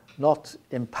center's not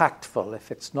impactful,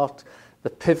 if it's not the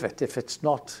pivot, if it's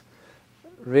not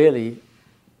really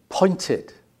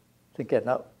pointed, think again.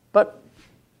 Now, but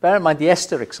bear in mind the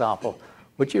Esther example.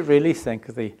 Would you really think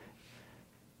the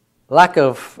lack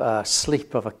of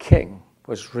sleep of a king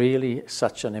was really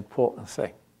such an important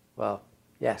thing? Well,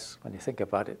 yes, when you think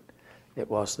about it, it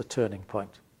was the turning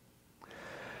point.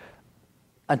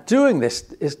 And doing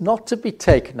this is not to be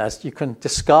taken as you can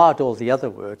discard all the other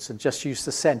words and just use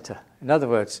the center. In other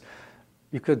words,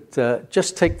 you could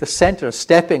just take the center as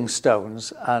stepping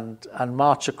stones and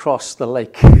march across the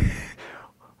lake,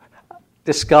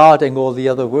 discarding all the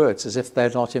other words as if they're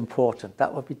not important.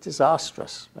 That would be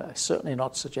disastrous. Certainly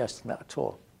not suggesting that at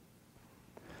all.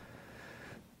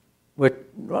 We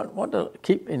want to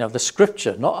keep, the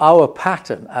scripture, not our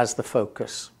pattern, as the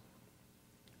focus.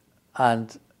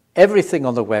 And everything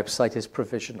on the website is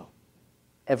provisional.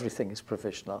 Everything is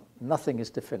provisional. Nothing is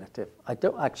definitive. I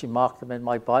don't actually mark them in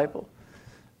my Bible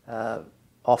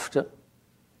often.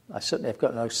 I certainly have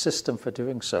got no system for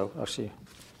doing so. Actually,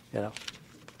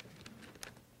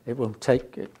 it won't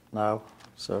take it now.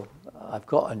 So I've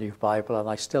got a new Bible, and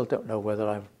I still don't know whether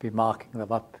I'll be marking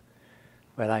them up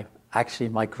when I actually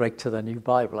migrate to the new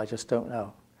Bible. I just don't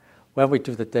know. When we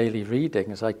do the daily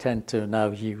readings, I tend to now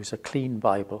use a clean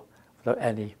Bible without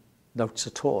any notes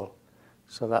at all,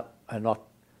 so that I'm not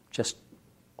just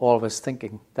always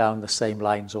thinking down the same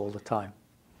lines all the time.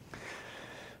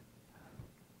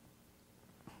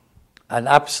 And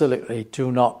absolutely do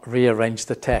not rearrange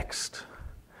the text.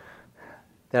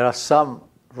 There are some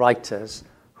writers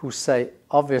who say,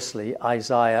 obviously,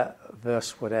 Isaiah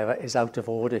verse whatever is out of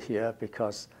order here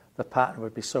because the pattern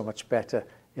would be so much better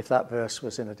if that verse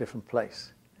was in a different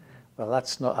place. Well,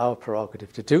 that's not our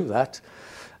prerogative to do that.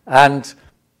 And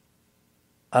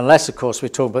unless, of course, we're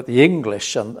talking about the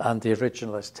English and the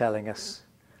original is telling us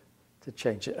to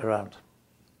change it around.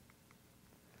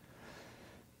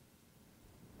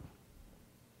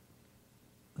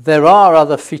 There are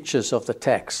other features of the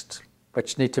text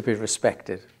which need to be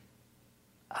respected.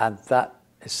 And that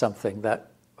is something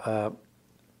that I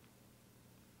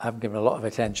haven't given a lot of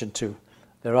attention to.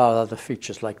 There are other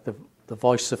features like the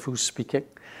voice of who's speaking.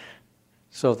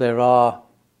 So there are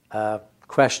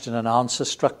question and answer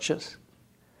structures.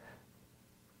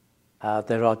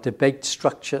 There are debate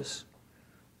structures.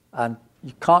 And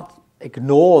you can't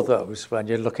ignore those when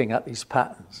you're looking at these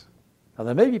patterns. Now,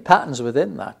 there may be patterns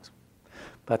within that,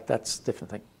 but that's a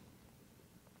different thing.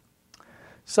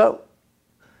 So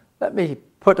let me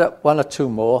put up one or two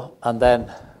more, and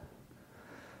then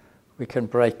we can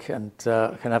break and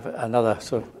can have another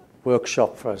sort of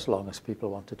workshop for as long as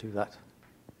people want to do that.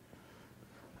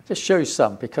 I'll just show you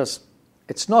some, because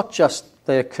it's not just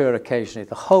they occur occasionally.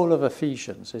 The whole of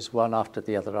Ephesians is one after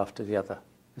the other after the other.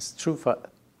 It's true for,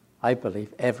 I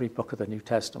believe, every book of the New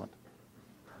Testament.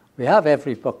 We have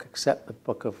every book except the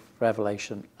book of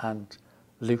Revelation and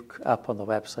Luke up on the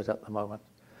website at the moment.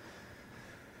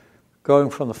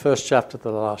 Going from the first chapter to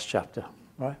the last chapter,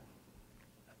 right?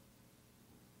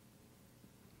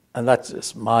 And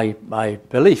that's my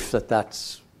belief that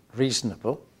that's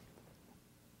reasonable.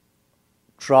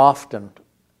 Draft and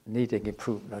needing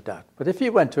improvement, no doubt. But if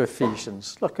you went to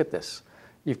Ephesians, look at this.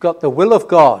 You've got the will of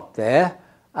God there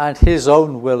and his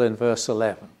own will in verse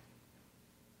 11.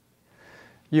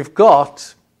 You've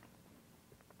got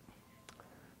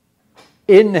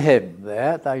in him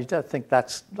there. Now, you don't think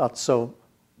that's not so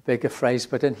big a phrase,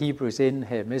 but in Hebrews, in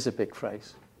him is a big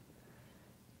phrase.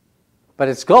 But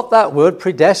it's got that word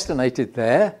predestinated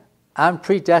there and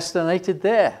predestinated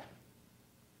there.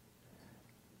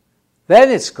 Then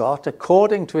it's got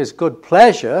according to his good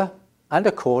pleasure and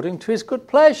according to his good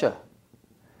pleasure.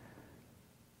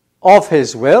 Of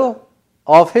his will,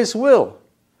 the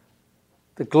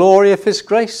glory of his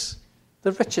grace,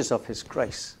 the riches of his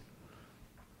grace.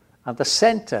 And the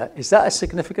center, is that a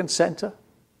significant center?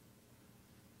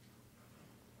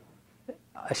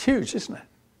 It's huge, isn't it?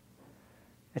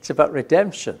 It's about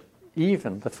redemption,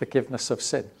 even the forgiveness of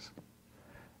sins.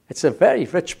 It's a very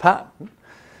rich pattern.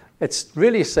 It's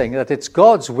really saying that it's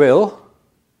God's will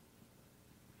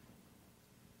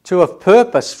to have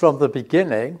purpose from the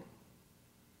beginning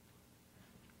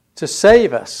to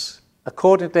save us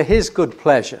according to his good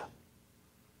pleasure,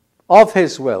 of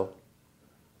his will,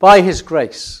 by his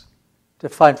grace, to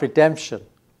find redemption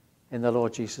in the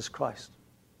Lord Jesus Christ.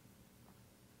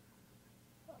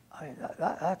 I mean,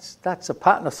 that's a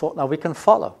pattern of thought now we can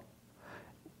follow.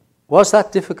 Was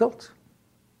that difficult?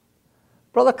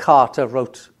 Brother Carter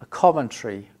wrote a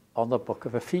commentary on the book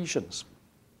of Ephesians.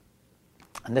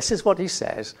 And this is what he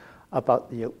says about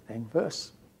the opening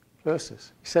verses.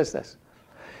 He says this: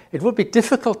 "It would be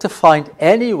difficult to find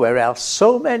anywhere else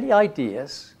so many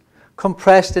ideas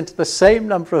compressed into the same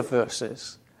number of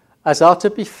verses as are to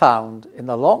be found in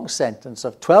the long sentence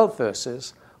of 12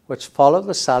 verses which follow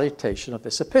the salutation of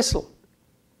this epistle.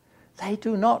 They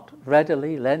do not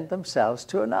readily lend themselves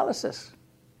to analysis.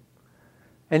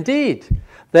 Indeed,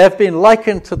 they have been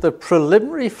likened to the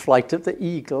preliminary flight of the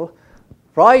eagle,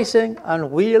 rising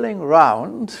and wheeling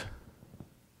round.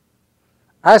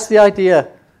 As the idea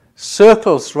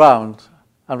circles round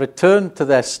and returns to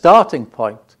their starting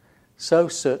point, so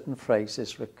certain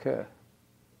phrases recur."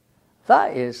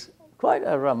 That is quite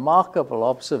a remarkable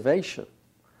observation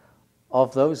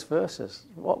of those verses.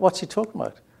 What's he talking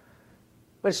about?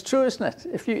 But it's true, isn't it?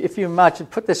 If you imagine,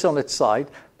 put this on its side,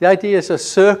 the ideas are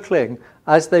circling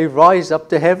as they rise up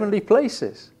to heavenly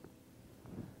places.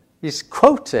 He's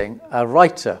quoting a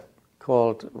writer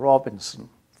called Robinson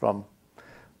from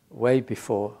way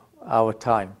before our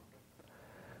time.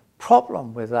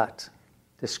 Problem with that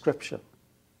description.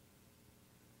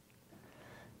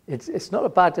 It's not a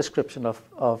bad description of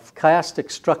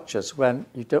chiastic structures when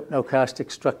you don't know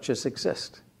chiastic structures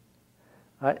exist.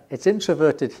 Right? It's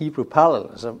introverted Hebrew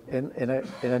parallelism in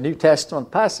a New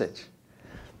Testament passage.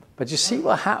 But you see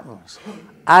what happens?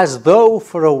 As though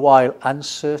for a while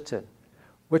uncertain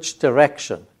which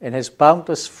direction in his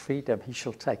boundless freedom he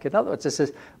shall take. In other words, this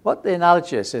is, what the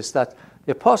analogy is that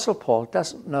the Apostle Paul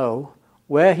doesn't know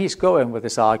where he's going with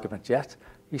this argument yet.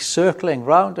 He's circling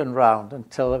round and round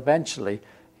until eventually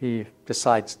he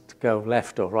decides to go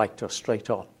left or right or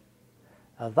straight on.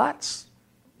 Now that's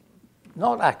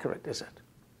not accurate, is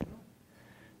it?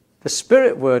 The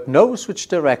Spirit word knows which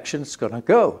direction it's going to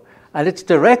go, and its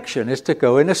direction is to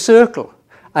go in a circle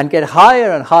and get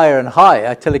higher and higher and higher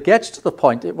until it gets to the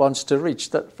point it wants to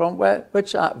reach, that from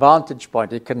which vantage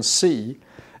point it can see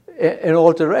in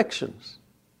all directions.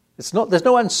 There's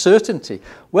no uncertainty.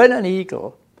 When an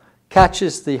eagle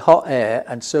catches the hot air,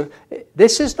 and so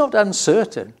this is not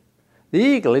uncertain. The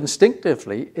eagle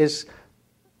instinctively is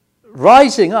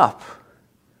rising up,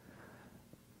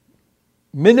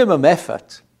 minimum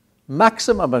effort,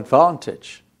 maximum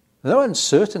advantage. No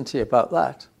uncertainty about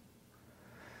that.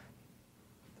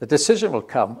 The decision will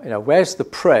come, where's the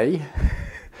prey?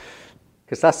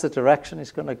 Because that's the direction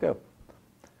it's going to go.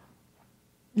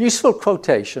 Useful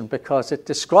quotation because it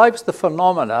describes the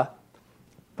phenomena,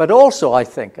 but also I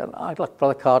think, and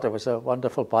Brother Carter was a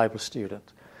wonderful Bible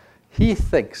student, he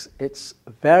thinks it's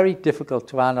very difficult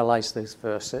to analyze these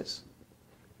verses.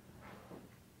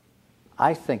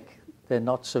 I think they're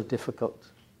not so difficult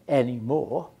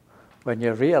anymore when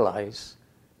you realize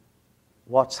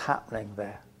what's happening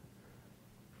there.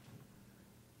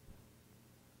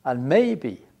 And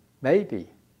maybe,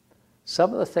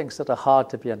 some of the things that are hard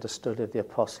to be understood of the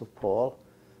Apostle Paul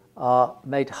are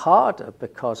made harder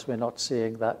because we're not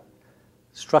seeing that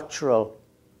structural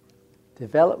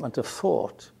development of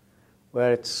thought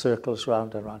where it circles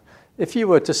round and round. If you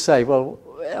were to say, well,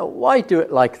 why do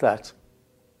it like that?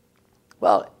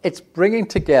 Well, it's bringing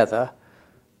together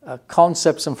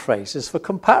concepts and phrases for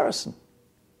comparison.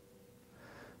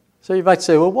 So you might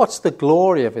say, well, what's the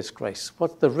glory of his grace?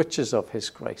 What's the riches of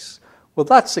his grace? Well,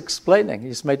 that's explaining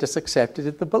he's made us accepted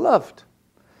in the beloved.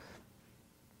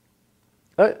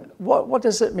 What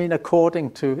does it mean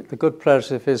according to the good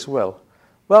pleasure of his will?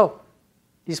 Well,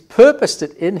 he's purposed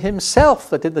it in himself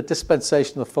that in the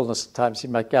dispensation of the fullness of times he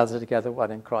might gather together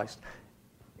one in Christ.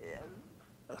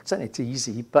 I'm saying it's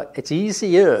easy, but it's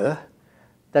easier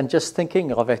than just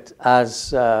thinking of it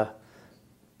as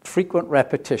frequent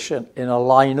repetition in a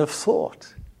line of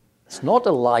thought. It's not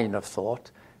a line of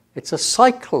thought, it's a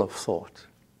cycle of thought.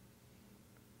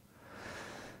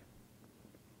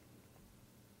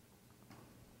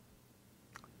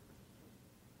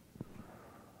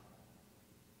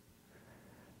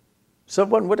 So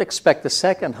one would expect the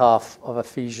second half of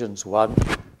Ephesians 1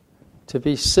 to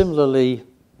be similarly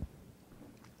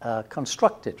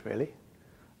constructed, really.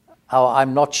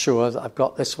 I'm not sure that I've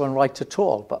got this one right at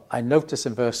all, but I notice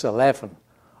in verse 11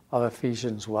 of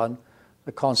Ephesians 1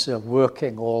 the concept of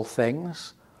working all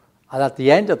things. And at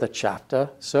the end of the chapter,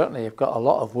 certainly you've got a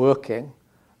lot of working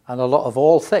and a lot of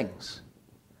all things.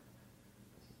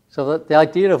 So that the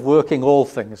idea of working all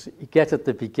things, you get at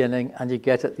the beginning and you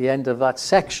get at the end of that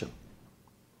section.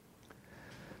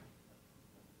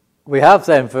 We have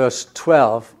then verse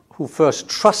 12, who first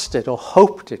trusted or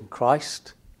hoped in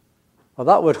Christ. Well,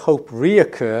 that word hope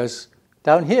reoccurs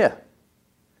down here.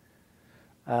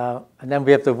 And then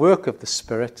we have the work of the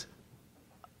Spirit.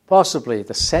 Possibly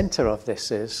the center of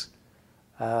this is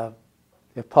the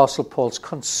Apostle Paul's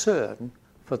concern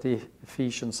for the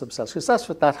Ephesians themselves. Because that's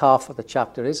what that half of the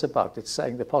chapter is about. It's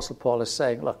saying, the Apostle Paul is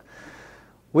saying, look,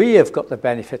 we have got the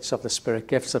benefits of the Spirit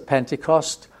gifts of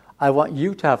Pentecost. I want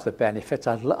you to have the benefits.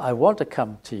 I want to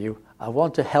come to you. I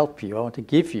want to help you. I want to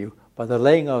give you, by the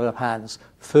laying on of hands,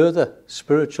 further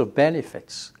spiritual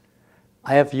benefits.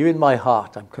 I have you in my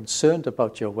heart. I'm concerned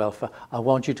about your welfare. I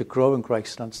want you to grow in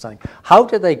grace and understanding. How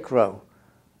do they grow?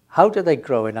 How do they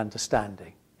grow in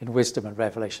understanding, in wisdom and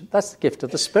revelation? That's the gift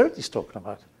of the Spirit he's talking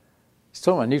about. He's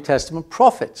talking about New Testament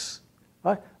prophets.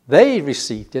 Right? They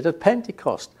received it at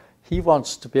Pentecost. He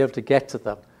wants to be able to get to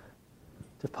them,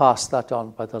 to pass that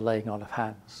on by the laying on of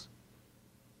hands.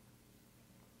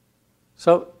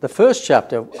 So the first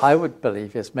chapter, I would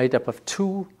believe, is made up of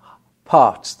two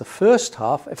parts. The first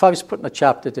half, if I was putting a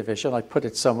chapter division, I'd put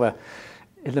it somewhere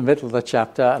in the middle of the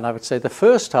chapter, and I would say the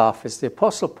first half is the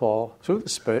Apostle Paul, through the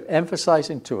Spirit,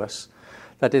 emphasizing to us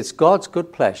that it's God's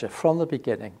good pleasure from the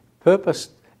beginning,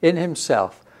 purposed in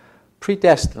himself,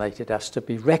 predestinated us to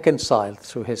be reconciled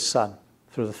through his Son,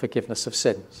 through the forgiveness of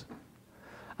sins.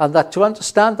 And that to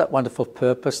understand that wonderful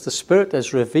purpose, the Spirit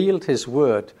has revealed his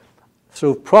word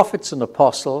through prophets and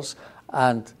apostles,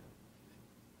 and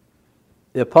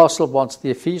the apostle wants the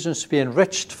Ephesians to be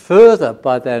enriched further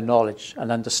by their knowledge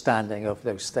and understanding of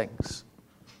those things.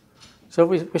 So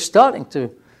we're starting to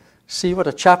see what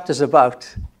a chapter's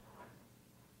about.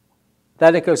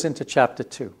 Then it goes into chapter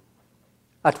 2,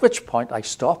 at which point I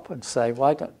stop and say,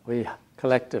 why don't we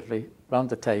collectively, round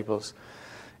the tables,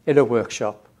 in a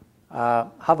workshop,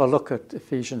 have a look at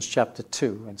Ephesians chapter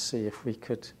 2 and see if we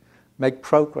could make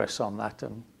progress on that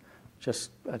and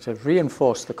just to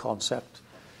reinforce the concept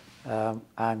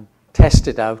and test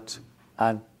it out.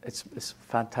 And it's a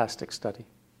fantastic study.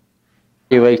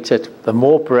 The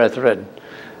more brethren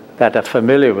that are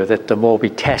familiar with it, the more we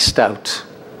test out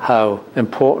how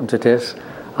important it is.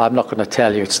 I'm not going to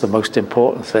tell you it's the most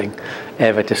important thing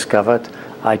ever discovered.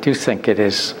 I do think it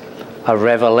is a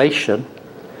revelation.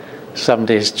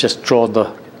 Somebody's just drawn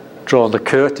the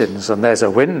curtains and there's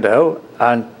a window,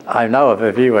 and I now have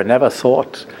a view I never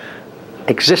thought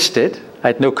existed. I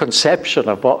had no conception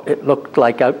of what it looked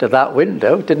like out of that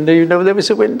window. Didn't even know there was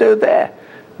a window there.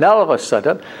 Now all of a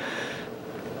sudden,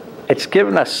 it's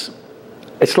given us,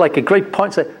 it's like a great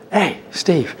point. Say, hey,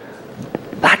 Steve,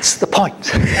 that's the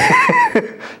point.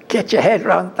 Get your head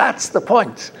around, that's the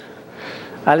point.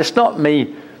 And it's not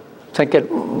me thinking,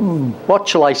 what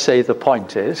shall I say the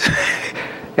point is?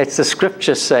 It's the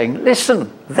scripture saying,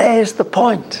 listen, there's the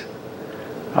point.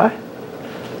 Right?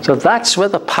 So that's where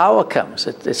the power comes.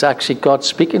 It's actually God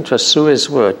speaking to us through his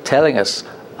word, telling us,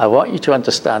 I want you to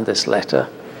understand this letter.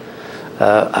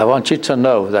 I want you to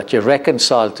know that you're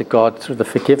reconciled to God through the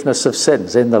forgiveness of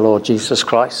sins in the Lord Jesus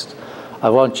Christ. I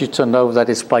want you to know that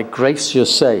it's by grace you're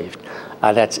saved.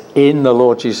 And that's in the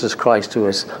Lord Jesus Christ, who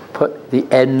has put the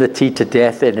enmity to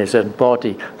death in his own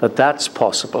body, that's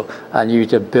possible. And you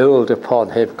to build upon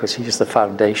him because he's the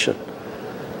foundation.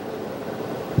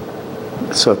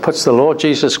 So it puts the Lord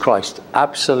Jesus Christ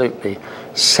absolutely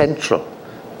central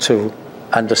to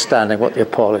understanding what the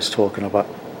Paul is talking about.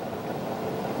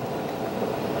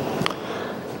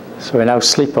 So we now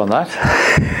sleep on that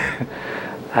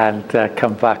and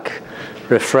come back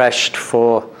refreshed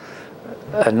for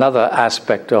another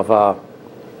aspect of our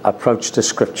approach to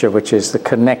Scripture, which is the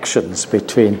connections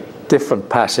between different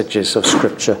passages of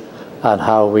Scripture and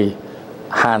how we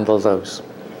handle those.